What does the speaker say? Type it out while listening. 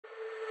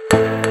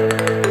And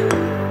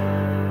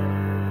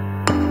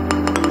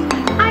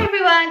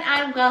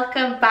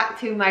welcome back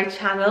to my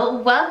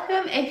channel.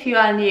 Welcome if you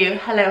are new.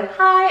 Hello,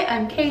 hi,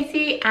 I'm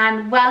Katie,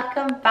 and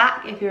welcome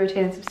back if you're a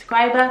returning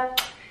subscriber.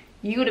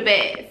 You the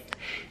best.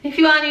 If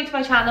you are new to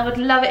my channel, I would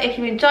love it if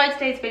you enjoyed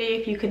today's video,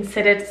 if you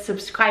considered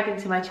subscribing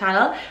to my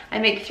channel. I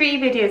make 3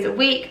 videos a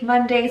week,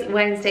 Mondays,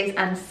 Wednesdays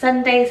and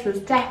Sundays, so it's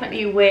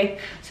definitely worth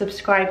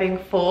subscribing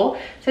for.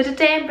 So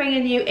today I'm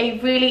bringing you a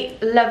really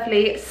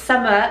lovely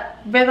summer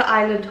River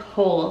Island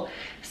haul.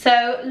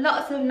 So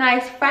lots of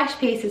nice fresh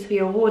pieces for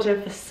your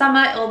wardrobe for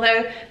summer,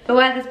 although the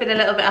weather's been a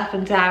little bit up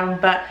and down,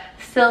 but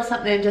still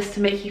something just to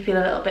make you feel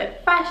a little bit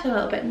fresh, a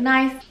little bit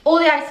nice. All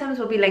the items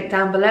will be linked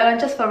down below, and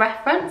just for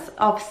reference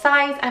of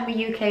size, I'm a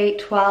UK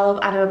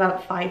 12 and I'm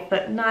about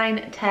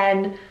 5'9",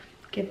 10,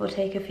 give or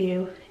take a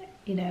few,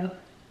 you know,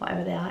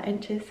 whatever they are,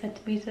 inches,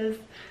 centimetres.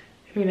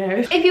 Who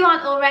knows? If you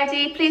aren't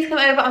already, please come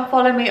over and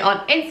follow me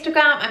on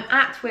Instagram. I'm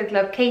at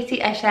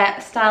 @WithLoveKatie. I share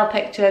style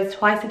pictures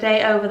twice a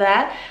day over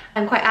there.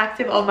 I'm quite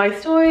active on my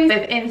stories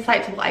with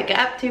insight to what I get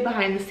up to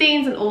behind the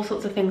scenes and all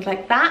sorts of things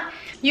like that.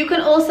 You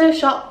can also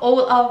shop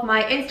all of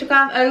my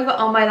Instagram over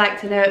on my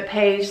Like to Know It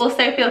page.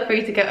 Also feel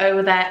free to go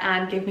over there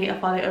and give me a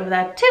follow over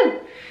there too.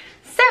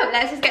 So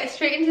let's just get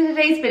straight into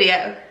today's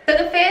video. So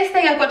the first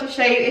thing I've got to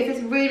show you is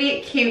this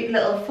really cute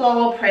little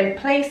floral print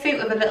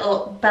playsuit with a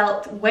little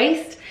belt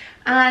waist.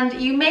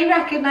 And you may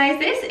recognize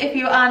this if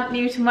you aren't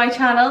new to my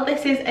channel.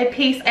 This is a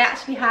piece I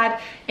actually had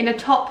in a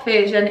top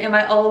version in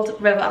my old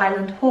River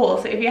Island haul.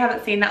 So if you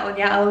haven't seen that one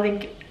yet, I'll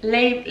leave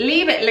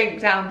it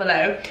linked down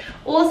below.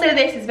 Also,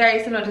 this is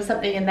very similar to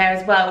something in there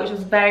as well, which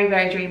was very,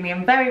 very dreamy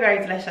and very, very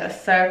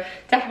delicious. So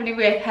definitely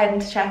worth heading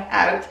to check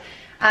out.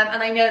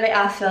 And I know they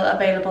are still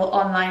available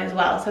online as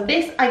well. So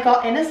this I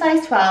got in a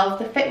size 12.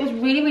 The fit was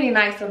really, really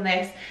nice on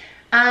this.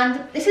 And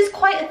this is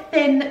quite a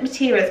thin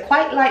material, it's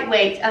quite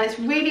lightweight, and it's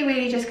really,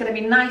 really just going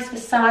to be nice for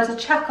summer to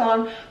chuck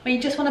on when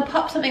you just want to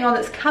pop something on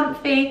that's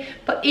comfy,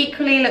 but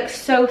equally looks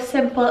so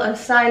simple and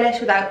stylish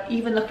without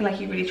even looking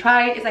like you really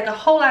tried. It's like a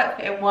whole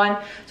outfit in one,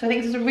 so I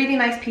think this is a really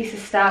nice piece to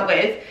start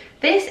with.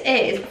 This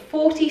is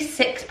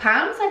 £46.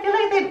 I feel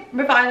like the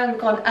River Island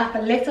have gone up a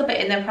little bit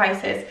in their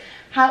prices.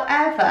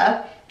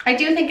 However, I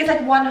do think it's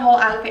like one whole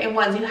outfit in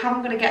one, so you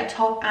haven't got to get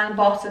top and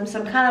bottom, so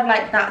I'm kind of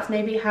like, that's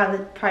maybe how the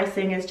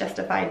pricing is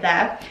justified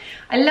there.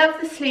 I love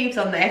the sleeves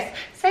on this.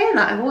 Saying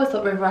that, I've always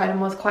thought River Island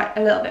was quite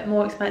a little bit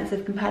more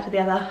expensive compared to the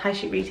other high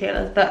street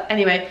retailers, but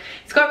anyway,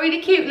 it's got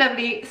really cute,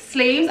 lovely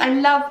sleeves. I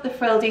love the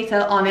frill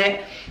detail on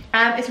it.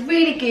 It's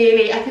really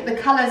girly. I think the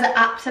colours are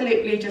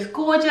absolutely just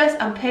gorgeous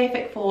and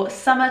perfect for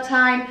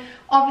summertime.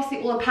 Obviously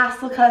all the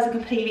pastel colours are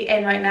completely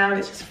in right now, and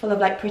it's just full of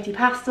like pretty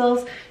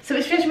pastels, so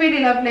it's just really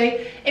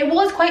lovely. It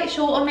was quite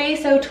short on me,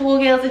 so tall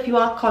girls, if you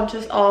are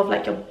conscious of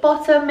like your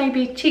bottom,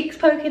 maybe cheeks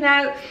poking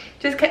out,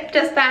 just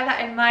bear that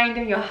in mind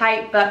and your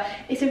height, but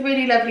it's a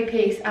really lovely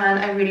piece and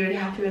I'm really, really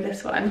happy with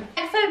this one.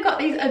 Next I've got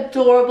these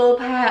adorable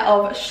pair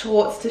of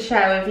shorts to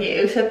share with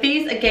you. So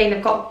these again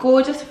have got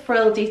gorgeous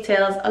frill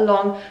details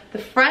along the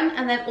front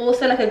and then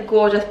also like a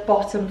gorgeous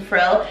bottom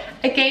frill.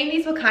 Again,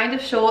 these were kind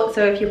of short,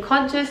 so if you're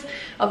conscious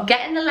of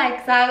getting the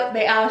legs out,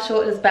 they are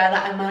short, just bear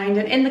that in mind.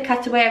 And in the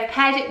cutaway I've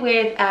paired it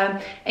with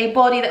a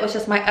body that was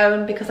just my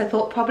own, because I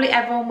thought probably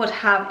everyone would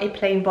have a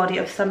plain body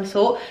of some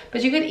sort,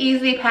 but you could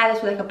easily pair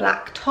this with like a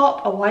black top,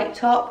 a white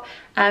top,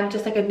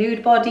 just like a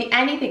nude body,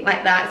 anything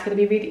like that. It's going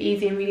to be really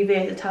easy and really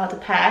versatile to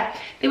pair.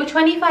 They were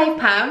 £25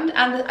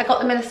 and I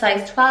got them in a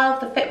size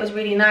 12. The fit was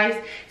really nice.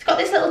 It's got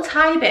this little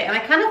tie bit and I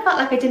kind of felt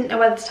like I didn't know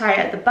whether to tie it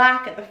at the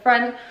back, at the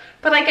front,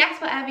 but I guess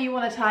whatever you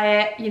want to tie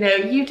it, you know,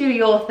 you do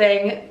your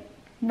thing.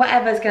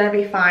 Whatever's gonna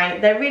be fine.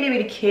 They're really,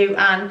 really cute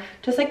and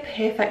just like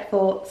perfect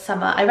for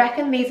summer. I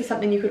reckon these are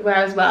something you could wear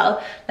as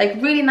well. Like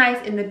really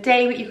nice in the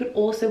day, but you could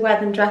also wear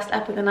them dressed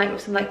up in the night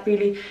with some like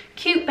really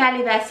cute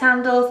belly there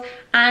sandals.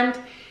 And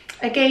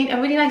again, a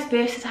really nice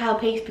versatile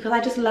piece, because I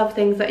just love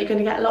things that you're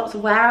gonna get lots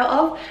of wear out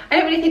of. I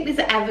don't really think these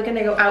are ever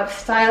gonna go out of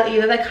style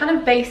either. They're kind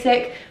of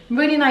basic,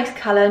 really nice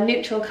color,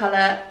 neutral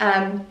color,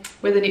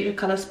 with the neutral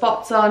color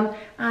spots on.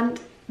 And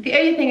the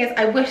only thing is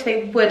I wish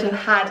they would have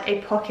had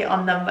a pocket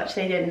on them, which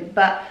they didn't,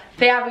 but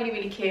they are really,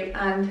 really cute,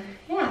 and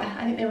yeah,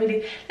 I think they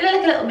look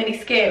like a little mini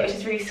skirt, which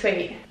is really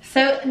sweet.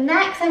 So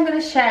next I'm going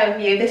to share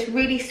with you this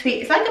really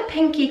sweet, it's like a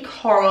pinky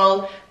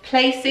coral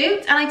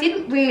playsuit, and I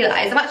didn't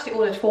realise, I've actually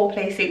ordered 4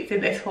 playsuits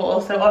in this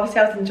haul, so obviously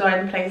I was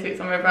enjoying the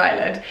playsuits on River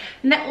Island,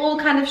 and they're all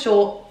kind of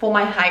short for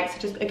my height, so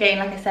just again,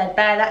 like I said,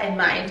 bear that in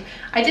mind.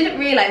 I didn't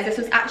realise this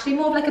was actually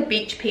more of like a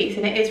beach piece,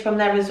 and it is from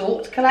their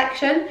resort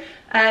collection.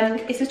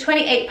 It's just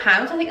 £28.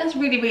 I think that's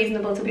really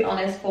reasonable, to be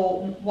honest,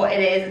 for what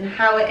it is and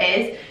how it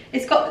is.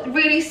 It's got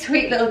really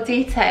sweet little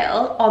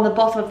detail on the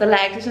bottom of the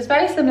legs, which is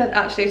very similar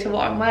actually to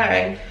what I'm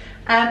wearing.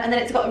 And then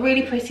it's got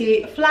really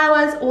pretty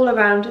flowers all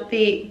around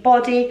the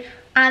body,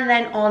 and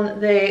then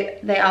on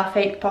they are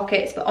fake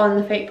pockets, but on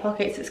the fake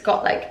pockets it's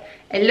got like,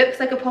 it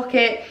looks like a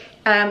pocket.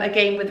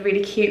 again with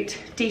really cute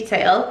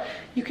detail.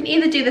 You can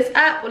either do this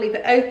up or leave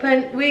it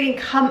open. Really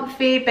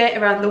comfy bit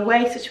around the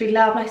waist, which we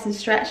love, nice and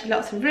stretchy,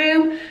 lots of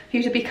room for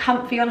you to be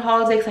comfy on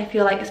holiday, because I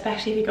feel like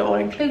especially if you go all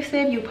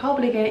inclusive, you're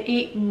probably going to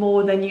eat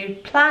more than you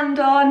planned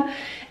on.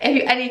 If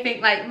you're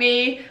anything like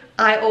me,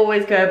 I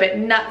always go a bit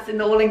nuts in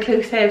the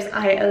all-inclusives.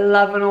 I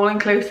love an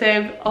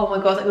all-inclusive. Oh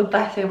my god, it's like the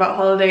best thing about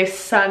holidays: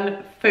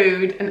 sun,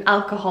 food and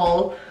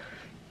alcohol.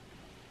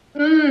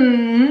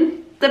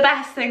 The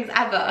best things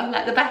ever,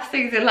 like the best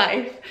things in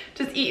life.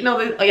 Just eating all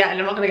those, oh yeah, and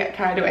I'm not gonna get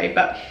carried away,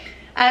 but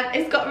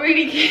it's got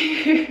really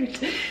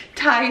cute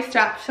tie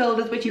strap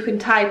shoulders, which you can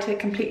tie to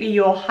completely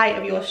your height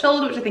of your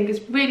shoulder, which I think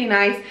is really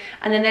nice.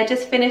 And then they're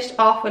just finished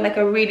off with like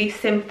a really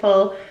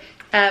simple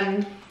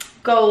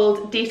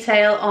gold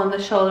detail on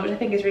the shoulder, which I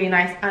think is really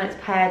nice, and it's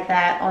paired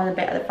there on a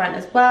bit at the front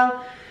as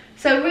well.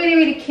 So really,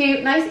 really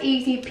cute, nice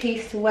easy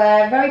piece to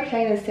wear, very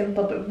plain and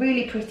simple, but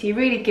really pretty,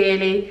 really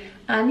girly.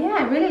 And yeah,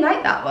 I really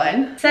like that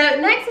one. So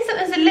next is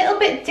something that's a little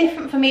bit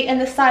different for me in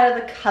the style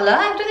of the colour.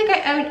 I don't think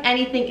I own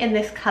anything in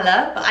this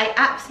colour, but I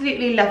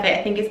absolutely love it.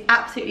 I think it's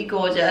absolutely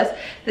gorgeous.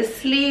 The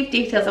sleeve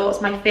details are what's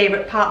my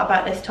favourite part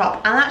about this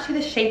top, and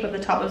actually the shape of the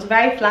top. It was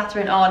very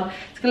flattering on.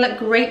 It's going to look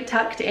great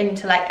tucked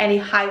into like any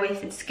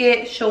high-waisted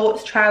skirt,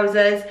 shorts,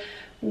 trousers.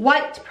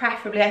 White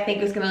preferably, I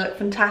think is going to look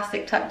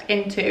fantastic tucked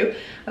into.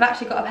 I've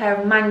actually got a pair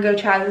of mango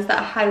trousers that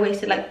are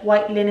high-waisted, like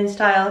white linen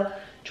style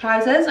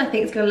trousers. I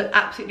think it's going to look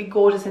absolutely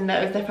gorgeous in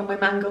those. They're from my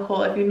mango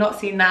haul. If you've not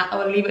seen that, I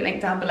will leave it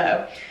linked down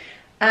below.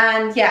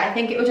 And yeah, I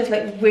think it will just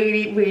look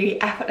really,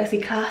 really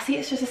effortlessly classy.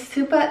 It's just a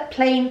super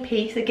plain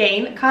piece.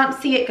 Again, I can't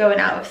see it going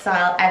out of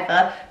style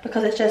ever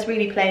because it's just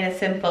really plain and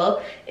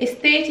simple. It's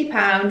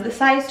 £30. The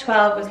size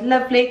 12 was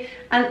lovely.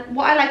 And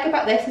what I like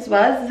about this as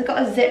well is it's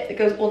got a zip that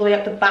goes all the way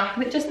up the back,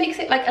 and it just makes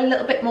it like a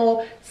little bit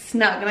more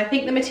snug. And I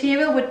think the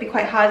material would be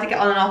quite hard to get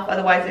on and off,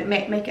 otherwise it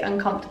may make it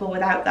uncomfortable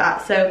without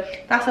that. So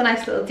that's a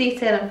nice little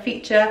detail and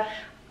feature.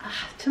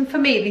 For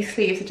me, these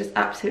sleeves are just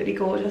absolutely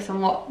gorgeous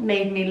and what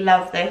made me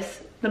love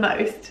this the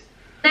most.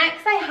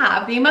 Next I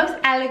have the most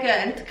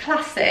elegant,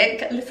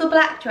 classic little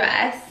black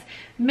dress,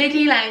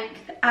 midi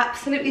length,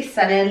 absolutely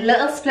stunning,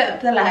 little split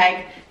up the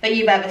leg that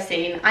you've ever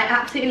seen. I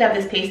absolutely love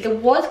this piece. It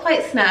was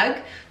quite snug,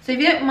 so if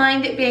you don't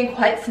mind it being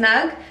quite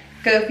snug,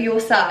 go for your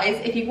size.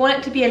 If you want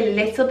it to be a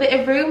little bit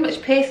of room,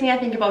 which personally I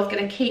think if I was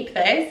going to keep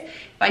this,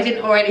 if I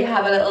didn't already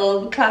have a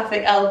little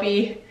classic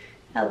LBD,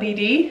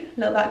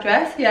 little black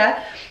dress,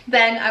 yeah,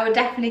 then I would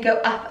definitely go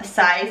up a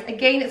size.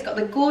 Again, it's got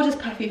the gorgeous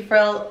puffy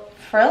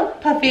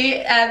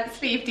puffy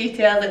sleeve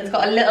details, and it's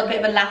got a little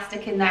bit of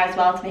elastic in there as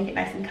well to make it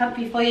nice and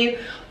comfy for you.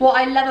 What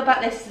I love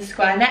about this is a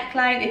square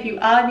neckline. If you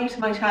are new to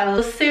my channel,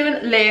 you'll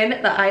soon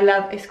learn that I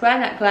love a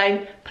square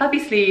neckline, puffy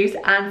sleeves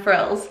and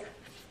frills.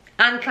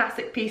 And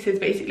classic pieces,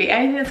 basically.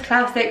 Anything that's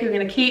classic, we're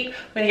going to keep,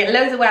 we're going to get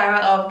loads of wear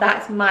out of.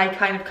 That's my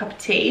kind of cup of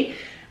tea.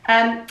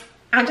 And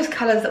just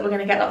colours that we're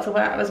going to get lots of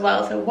wear out of as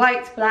well. So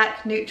whites,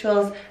 black,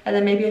 neutrals, and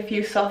then maybe a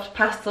few soft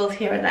pastels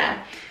here and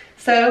there.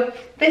 So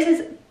this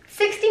is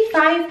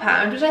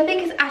 £65, which I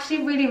think is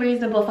actually really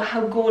reasonable for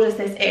how gorgeous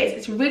this is.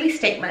 It's really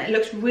statement, it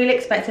looks really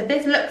expensive.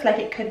 This looks like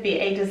it could be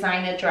a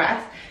designer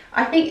dress.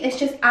 I think it's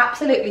just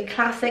absolutely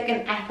classic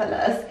and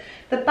effortless.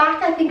 The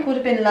back I think would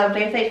have been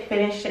lovely if they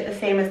finished it the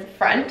same as the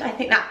front. I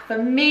think that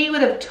for me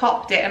would have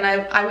topped it, and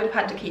I would have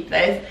had to keep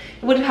this.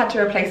 It would have had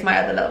to replace my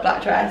other little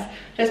black dress,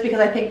 just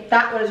because I think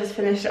that would have just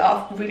finished it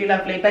off really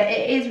lovely. But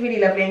it is really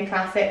lovely and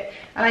classic,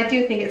 and I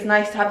do think it's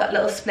nice to have that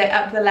little split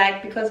up the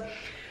leg, because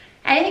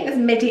anything that's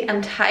midi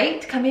and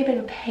tight can be a bit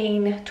of a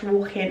pain to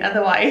walk in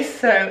otherwise.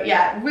 So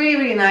yeah, really,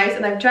 really nice.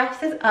 And I've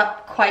dressed this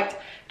up quite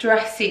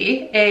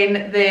dressy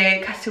in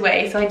the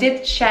cutaway. So I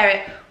did share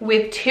it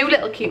with two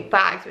little cute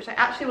bags, which I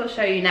actually will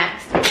show you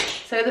next.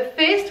 So the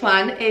first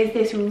one is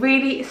this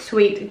really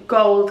sweet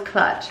gold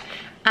clutch.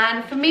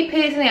 And for me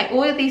personally, I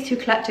ordered these two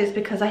clutches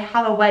because I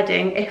have a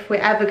wedding, if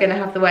we're ever going to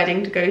have the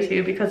wedding to go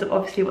to, because of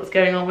obviously what's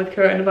going on with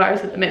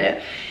coronavirus at the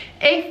minute.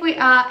 If we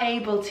are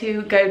able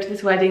to go to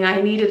this wedding, I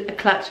needed a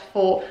clutch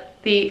for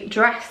the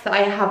dress that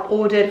I have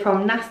ordered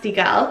from Nasty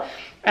Gal,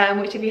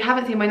 which if you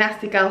haven't seen my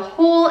Nasty Gal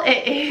haul,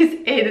 it is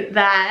in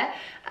there.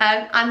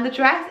 And the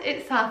dress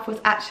itself was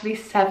actually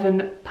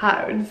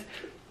 £7.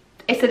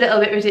 It's a little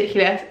bit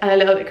ridiculous and a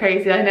little bit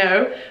crazy, I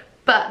know.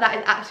 But that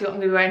is actually what I'm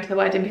going to be wearing to the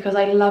wedding because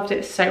I loved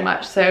it so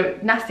much. So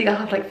Nasty Gal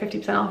have like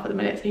 50% off at the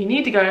minute, so you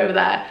need to go over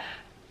there.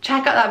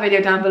 Check out that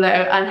video down below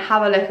and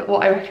have a look at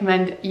what I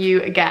recommend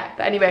you get.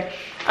 But anyway,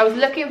 I was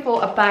looking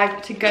for a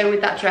bag to go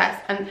with that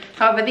dress, and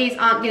however these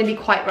aren't going to be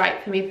quite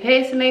right for me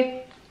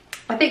personally.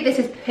 I think this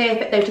is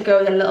perfect though to go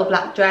with a little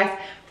black dress.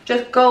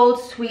 Just gold,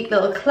 sweet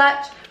little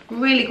clutch.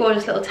 Really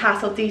gorgeous little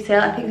tassel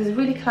detail. I think this is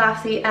really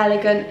classy,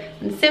 elegant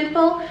and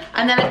simple.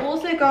 And then I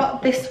also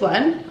got this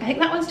one. I think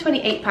that one's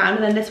 £28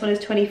 and then this one is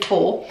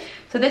 24.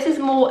 So this is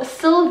more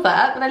silver,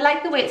 but I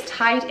like the way it's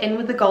tied in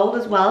with the gold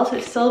as well. So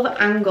it's silver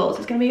and gold. So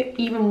it's going to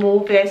be even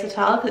more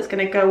versatile because it's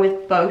going to go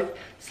with both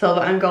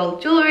silver and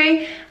gold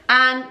jewellery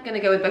and going to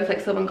go with both like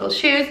silver and gold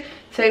shoes.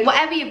 So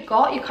whatever you've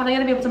got, you're kind of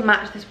going to be able to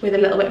match this with a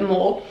little bit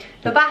more.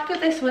 The back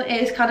of this one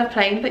is kind of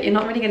plain, but you're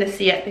not really going to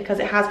see it because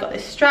it has got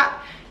this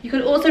strap. You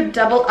can also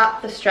double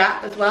up the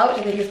strap as well, which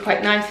I think is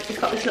quite nice. It's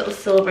got this little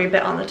silvery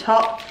bit on the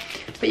top,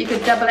 but you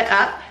could double it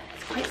up.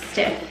 It's quite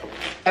stiff.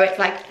 So it's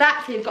like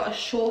that, so you've got a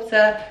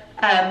shorter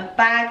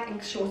bag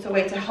and shorter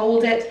way to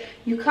hold it.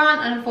 You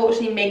can't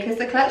unfortunately make this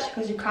a clutch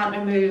because you can't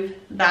remove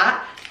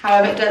that.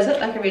 However, it does look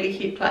like a really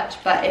cute clutch,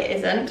 but it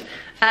isn't.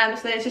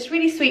 So there's just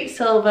really sweet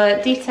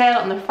silver detail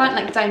on the front,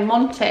 like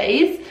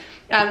diamantes.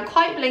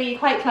 Quite blingy,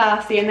 quite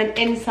classy, and then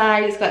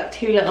inside it's got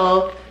two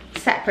little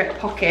separate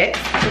pockets.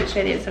 I won't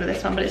show the inside of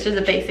this one, but it's just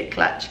a basic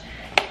clutch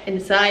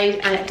inside,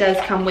 and it does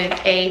come with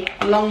a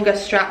longer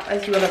strap,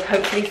 as you will have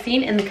hopefully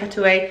seen in the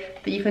cutaway,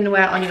 that you can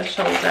wear on your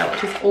shoulder,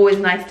 which is always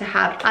nice to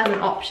have as an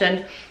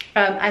option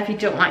if you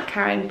don't like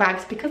carrying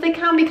bags, because they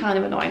can be kind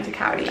of annoying to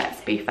carry,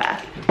 let's be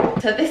fair.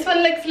 So this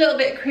one looks a little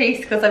bit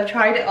creased because I've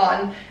tried it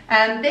on.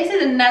 This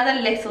is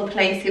another little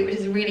playsuit, which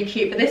is really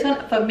cute, but this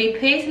one for me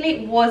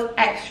personally was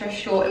extra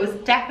short. It was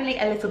definitely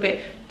a little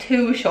bit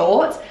too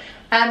short.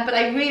 But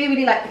I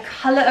really like the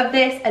colour of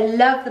this. I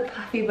love the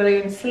puffy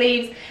balloon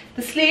sleeves.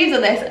 The sleeves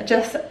on this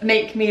just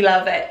make me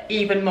love it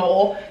even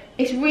more.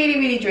 It's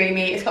really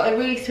dreamy. It's got a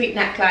really sweet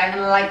neckline, and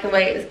I like the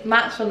way it's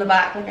matched on the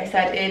back. Like I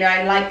said earlier,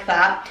 I like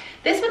that.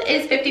 This one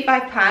is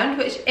 £55,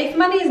 which if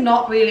money is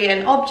not really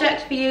an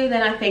object for you,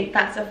 then I think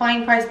that's a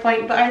fine price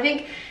point. But I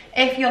think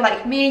if you're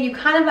like me and you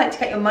kind of like to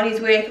get your money's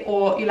worth,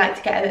 or you like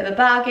to get a bit of a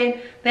bargain,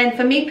 then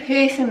for me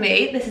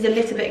personally, this is a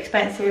little bit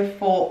expensive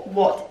for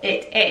what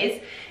it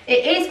is.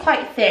 It is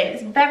quite thin.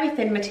 It's very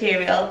thin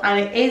material,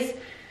 and it's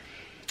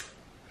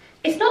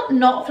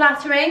not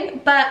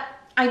flattering, but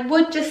I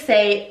would just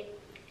say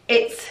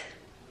it's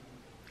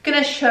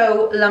gonna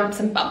show lumps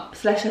and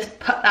bumps. Let's just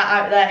put that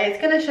out there.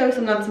 It's gonna show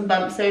some lumps and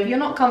bumps. So if you're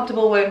not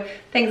comfortable with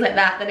things like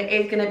that, then it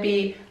is gonna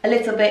be a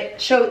little bit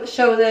show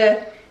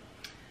the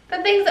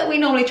things that we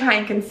normally try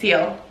and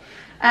conceal.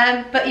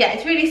 But yeah,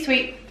 it's really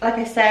sweet, like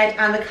I said,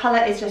 and the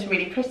colour is just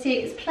really pretty.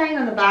 It's plain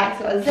on the back,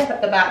 so a zip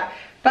at the back.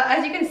 But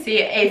as you can see,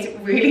 it is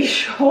really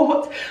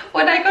short.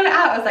 When I got it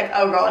out, I was like,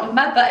 oh god,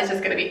 my butt is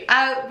just going to be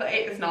out, but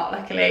it is not,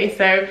 luckily.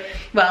 So,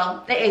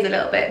 well, it is a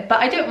little bit, but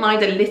I don't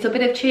mind a little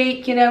bit of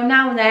cheek, you know,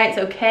 now and then it's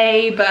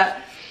okay,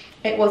 but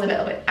it was a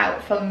little bit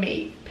out for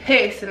me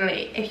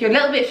personally. If you're a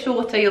little bit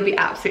shorter, you'll be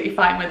absolutely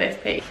fine with this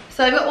piece.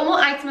 So I've got one more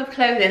item of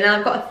clothing, and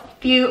I've got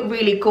a few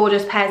really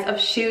gorgeous pairs of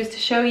shoes to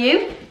show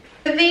you.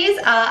 So these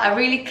are a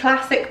really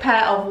classic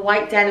pair of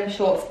white denim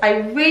shorts. I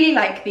really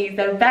like these.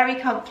 They're very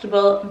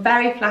comfortable,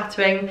 very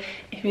flattering.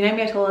 If you know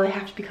me at all, they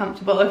have to be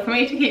comfortable for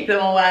me to keep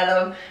them or wear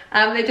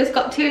them. They've just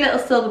got two little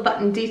silver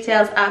button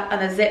details up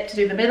and a zip to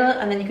do the middle,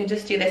 and then you can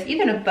just do this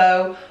either in a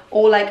bow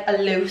or like a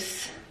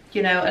loose,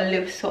 you know, a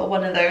loose sort of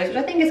one of those, which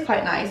I think is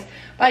quite nice.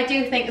 But I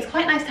do think it's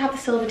quite nice to have the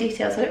silver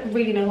details. I don't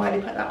really know why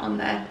they put that on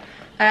there.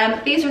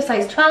 These are a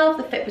size 12.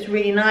 The fit was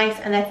really nice,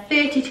 and they're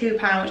 £32,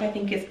 which I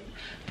think is,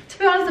 to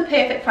be honest, a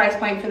perfect price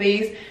point for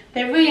these.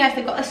 They're really nice.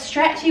 They've got a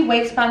stretchy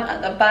waistband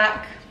at the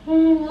back.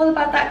 All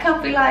about that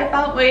comfy life,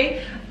 aren't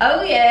we?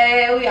 Oh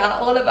yeah, we are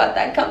all about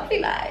that comfy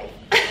life.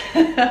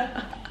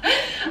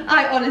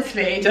 I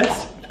honestly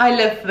I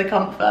live for the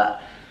comfort.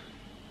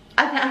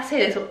 I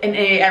say this in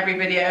every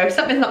video. If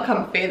something's not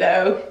comfy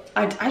though,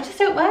 I just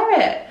don't wear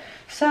it.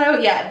 So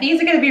yeah,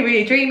 these are going to be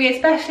really dreamy,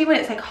 especially when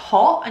it's like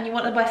hot and you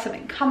want to wear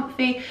something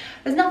comfy.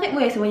 There's nothing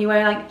worse than when you're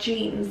wearing like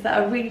jeans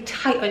that are really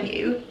tight on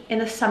you in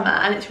the summer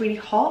and it's really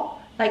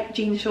hot, like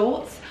jean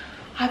shorts.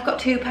 I've got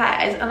two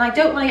pairs and I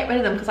don't want to get rid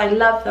of them because I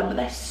love them, but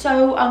they're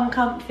so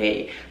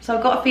uncomfy. So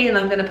I've got a feeling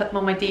I'm going to put them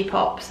on my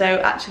Depop. So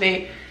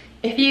actually,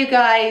 if you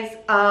guys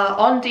are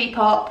on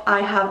Depop,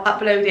 I have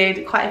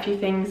uploaded quite a few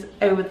things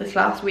over this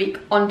last week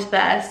onto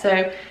there.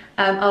 So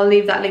I'll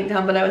leave that link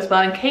down below as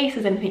well in case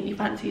there's anything you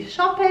fancy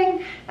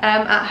shopping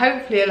at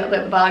hopefully a little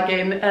bit of a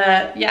bargain.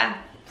 Yeah,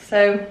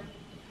 so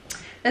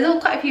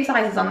there's quite a few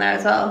sizes on there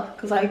as well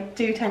because I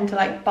do tend to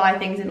like buy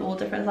things in all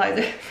different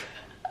sizes.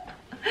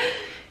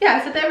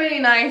 Yeah, so they're really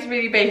nice,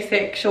 really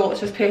basic shorts,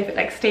 just perfect,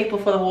 like staple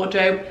for the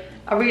wardrobe.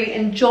 I really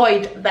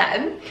enjoyed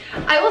them.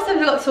 I also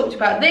forgot to talk to you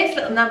about this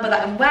little number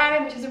that I'm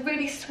wearing, which is a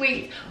really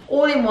sweet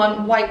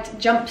all-in-one white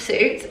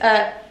jumpsuit,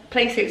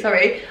 playsuit,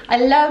 sorry. I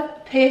love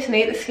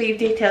personally the sleeve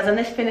details, and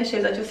this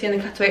finishes, as you'll see in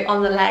the cutaway,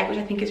 on the leg, which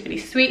I think is really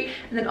sweet.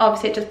 And then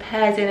obviously it just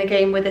pairs in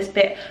again with this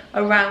bit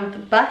around the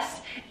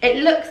bust.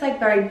 It looks like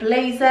very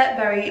blazer,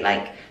 very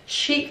like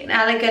chic and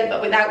elegant,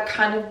 but without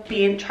kind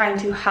of trying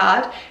too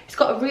hard. It's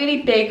got a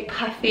really big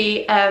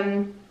puffy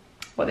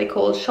what they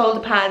call shoulder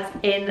pads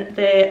in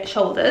the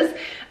shoulders,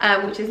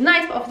 which is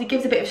nice, but obviously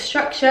gives a bit of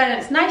structure, and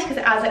it's nice because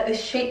it has like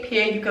this shape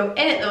here. You go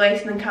in at the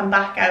waist and then come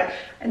back out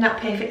in that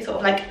perfect sort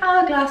of like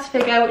hourglass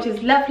figure, which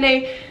is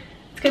lovely.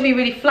 going to be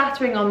really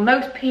flattering on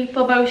most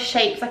people, most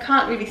shapes. I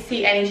can't really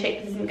see any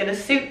shape this isn't going to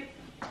suit.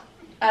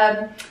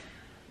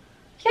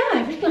 Yeah,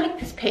 I really like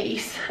this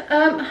piece.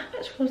 How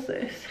much was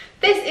this?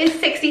 This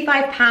is £65,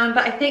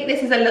 but I think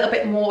this is a little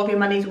bit more of your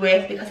money's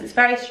worth because it's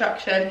very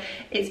structured,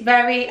 it's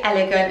very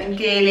elegant and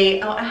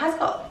girly. Oh, it has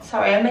got,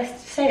 sorry, I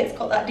missed to say it's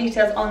got that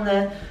details on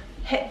the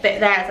hip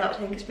bit there as well, which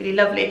I think is really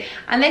lovely.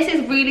 And this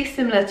is really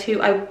similar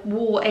to, I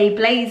wore a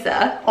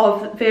blazer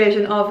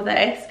version of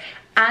this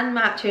and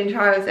matching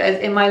trousers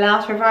in my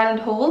last River Island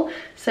haul.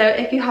 So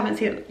if you haven't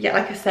seen it yet,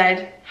 like I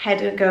said,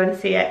 head and go and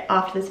see it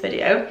after this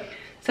video.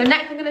 So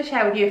next I'm going to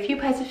share with you a few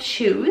pairs of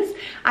shoes.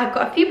 I've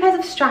got a few pairs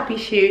of strappy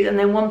shoes and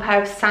then one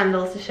pair of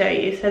sandals to show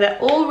you. So they're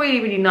all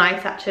really, really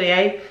nice actually.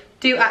 I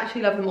do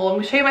actually love them all. I'm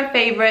going to show you my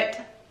favourite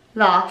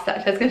last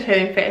actually. I was going to show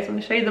them first, I'm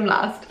going to show you them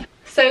last.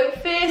 So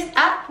first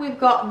up we've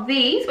got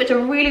these, which are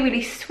really,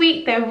 really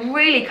sweet. They're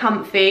really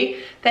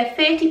comfy. They're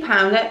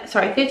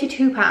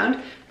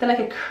 £32. They're like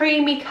a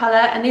creamy colour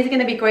and these are going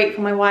to be great for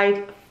my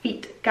wide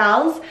feet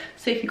gals.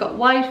 So if you've got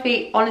wide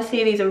feet,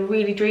 honestly these are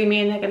really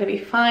dreamy and they're going to be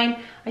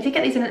fine. I did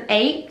get these in an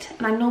 8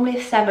 and I'm normally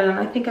a 7, and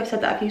I think I've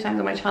said that a few times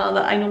on my channel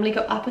that I normally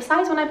go up a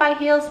size when I buy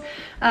heels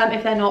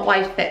if they're not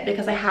wide fit,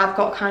 because I have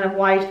got kind of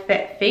wide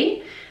fit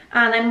feet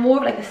and I'm more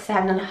of like a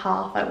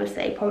 7.5 I would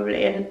say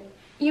probably. And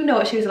you know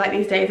what shoes are like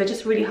these days, they're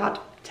just really hard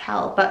to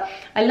tell, but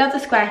I love the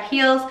square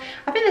heels.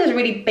 I think they're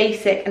really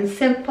basic and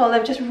simple,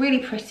 they're just really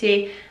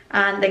pretty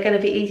and they're going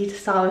to be easy to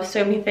style with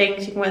so many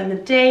things. You can wear them in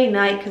the day,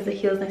 night, because the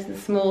heel's nice and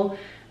small.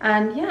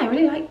 And yeah, I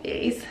really like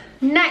these.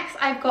 Next,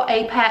 I've got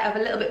a pair of a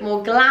little bit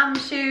more glam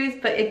shoes,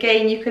 but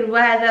again, you can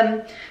wear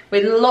them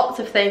with lots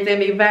of things. They're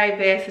going to be very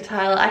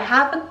versatile. I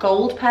have a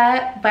gold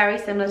pair, very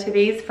similar to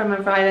these, from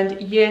River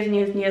Island years and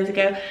years and years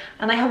ago,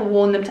 and I have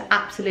worn them to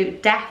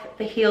absolute death.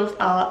 The heels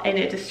are in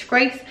a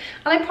disgrace,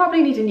 and I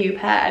probably need a new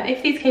pair. And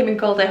if these came in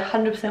gold, I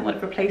 100%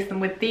 would replace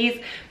them with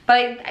these.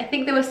 But I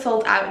think they were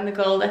sold out in the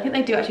gold. I think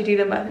they do actually do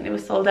them, but I think they were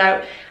sold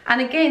out. And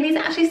again, these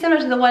are actually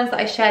similar to the ones that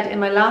I shared in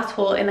my last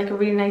haul in like a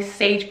really nice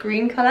sage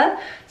green colour.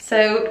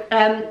 So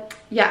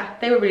yeah,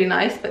 they were really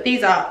nice, but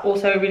these are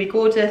also really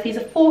gorgeous. These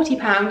are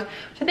 £40,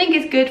 which I think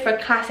is good for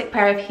a classic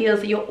pair of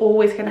heels that you're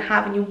always going to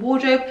have in your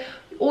wardrobe.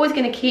 You're always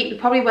going to keep, you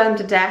probably wear them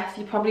to death.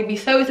 You'd probably be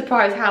so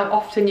surprised how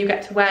often you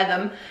get to wear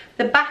them.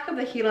 The back of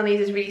the heel on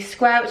these is really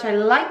square, which I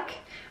like.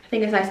 I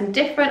think it's nice and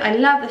different. I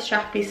love the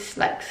strappy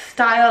like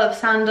style of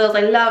sandals.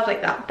 I love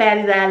like that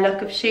barely there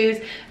look of shoes.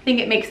 I think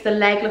it makes the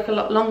leg look a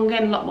lot longer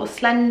and a lot more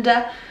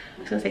slender.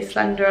 I was gonna say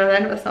slenderer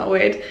then, that's not a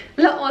word.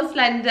 A lot more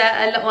slender,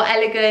 a lot more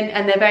elegant,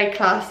 and they're very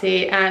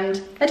classy, and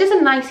they're just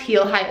a nice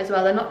heel height as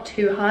well. They're not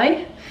too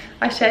high.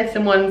 I shared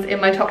some ones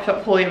in my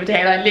Topshop haul the other day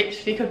and I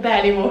literally could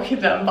barely walk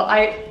in them,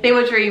 but they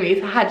were dreamy,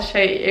 so I had to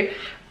show you.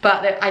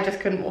 But I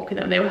just couldn't walk in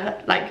them. They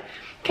were like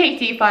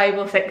Katie 5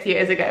 or 6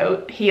 years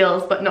ago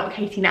heels, but not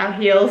Katie now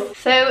heels.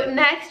 So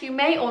next, you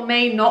may or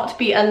may not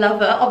be a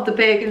lover of the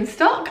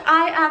Birkenstock.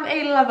 I am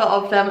a lover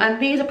of them,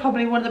 and these are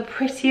probably one of the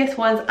prettiest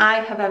ones I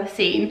have ever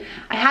seen.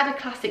 I had a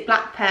classic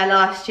black pair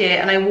last year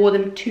and I wore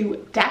them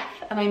to death,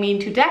 and I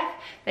mean to death.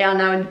 They are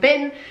now in the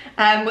bin,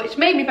 which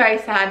made me very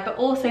sad, but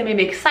also made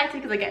me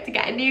excited because I get to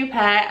get a new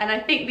pair, and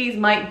I think these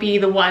might be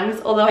the ones,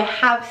 although I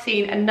have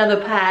seen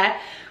another pair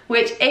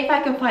which, if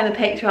I can find the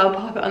picture, I'll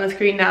pop it on the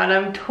screen now, and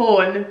I'm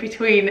torn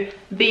between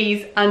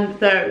these and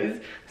those.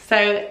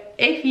 So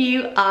if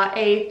you are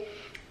a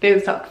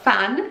Birkenstock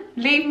fan,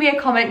 leave me a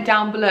comment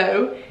down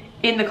below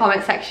in the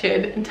comment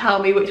section and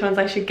tell me which ones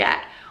I should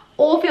get.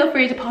 Or feel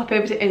free to pop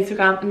over to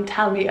Instagram and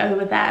tell me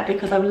over there,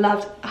 because I've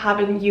loved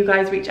having you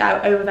guys reach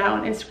out over there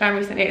on Instagram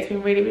recently. It's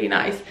been really, really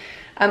nice.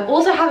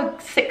 Also have a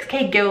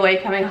 6K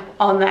giveaway coming up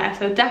on there,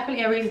 so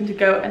definitely a reason to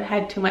go and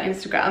head to my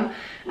Instagram.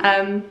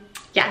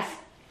 Yes.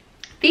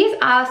 These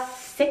are I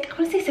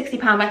want to say £60,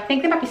 but I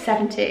think they might be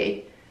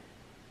 70.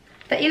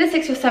 They're either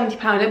 60 or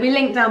 £70. It'll be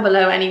linked down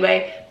below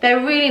anyway. They're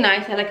really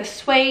nice. They're like a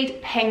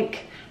suede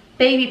pink,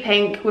 baby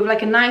pink, with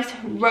like a nice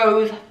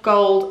rose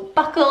gold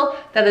buckle.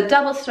 They're the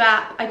double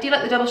strap. I do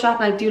like the double strap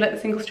and I do like the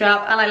single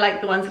strap, and I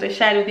like the ones that I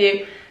shared with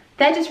you.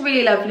 They're just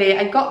really lovely.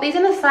 I got these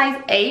in a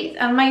size 8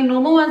 and my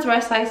normal ones were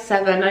a size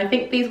 7. I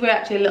think these were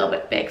actually a little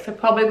bit big, so I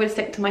probably would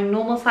stick to my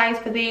normal size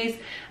for these.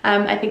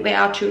 I think they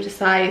are true to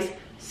size.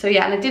 So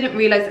yeah, and I didn't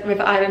realise that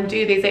River Island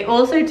do these. They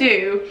also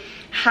do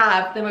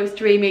have the most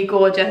dreamy,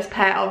 gorgeous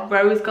pair of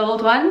rose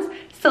gold ones,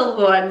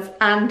 silver ones,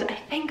 and I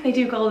think they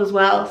do gold as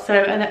well. So,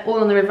 and they're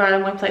all on the River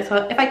Island website.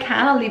 So if I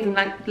can, I'll leave them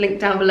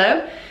linked down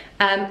below,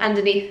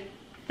 underneath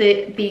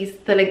the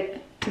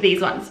link to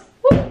these ones.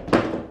 Woo!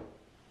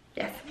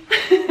 Yes.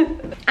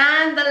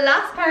 And the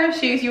last pair of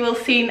shoes you will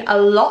have seen a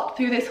lot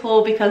through this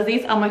haul, because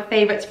these are my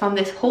favourites from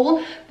this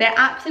haul. They're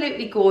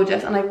absolutely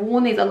gorgeous, and I've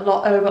worn these a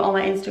lot over on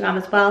my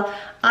Instagram as well.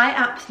 I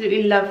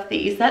absolutely love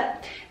these.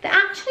 They're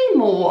actually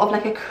more of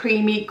like a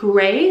creamy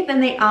grey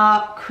than they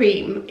are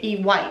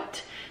creamy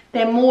white.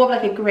 They're more of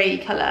like a grey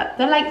colour.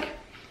 They're like,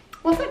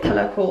 what's that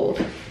colour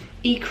called?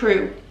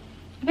 Ecru.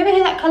 Have you ever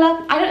heard that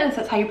colour? I don't know if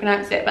that's how you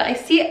pronounce it, but I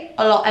see it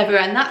a lot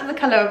everywhere, and that's the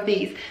colour of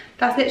these.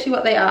 That's literally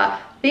what they are.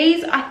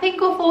 These I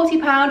think are £40,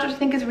 which I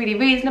think is really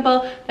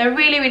reasonable. They're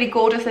really, really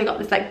gorgeous. They've got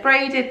this like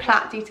braided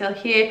plait detail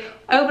here,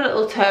 over a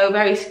little toe,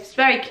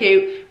 very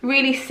cute,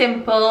 really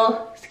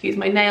simple, excuse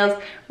my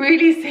nails,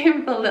 really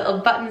simple little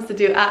buttons to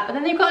do it at. But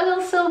then they've got a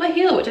little silver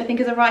heel, which I think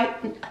is a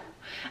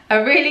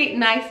really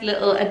nice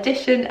little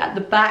addition at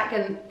the back,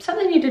 and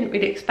something you didn't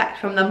really expect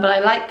from them, but I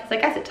like, because I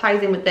guess it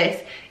ties in with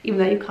this, even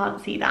though you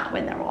can't see that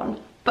when they're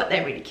on. But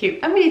they're really cute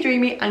and really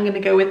dreamy. I'm gonna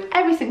go with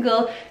every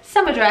single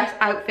summer dress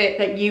outfit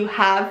that you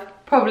have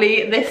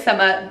probably this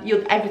summer.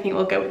 Everything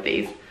will go with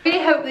these.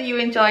 Really hope that you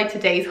enjoyed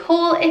today's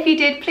haul. If you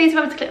did, please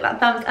remember to click that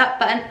thumbs up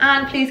button,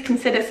 and please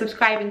consider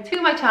subscribing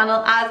to my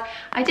channel, as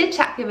I did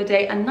check the other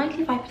day and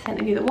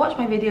 95% of you that watch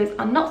my videos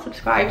are not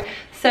subscribed.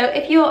 So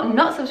if you're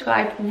not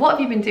subscribed, what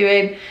have you been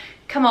doing?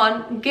 Come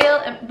on,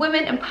 girl and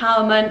women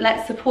empowerment.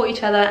 Let's support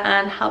each other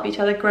and help each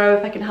other grow.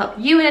 If I can help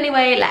you in any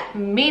way, let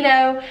me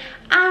know.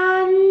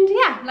 And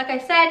yeah, like I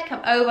said,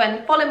 come over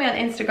and follow me on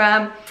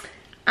Instagram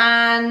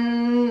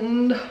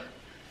and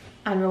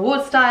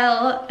Reward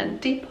Style and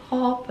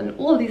Depop and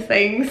all these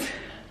things.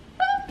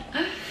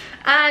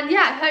 And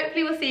yeah,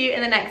 hopefully we'll see you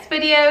in the next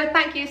video.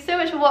 Thank you so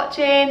much for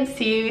watching.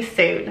 See you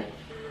soon.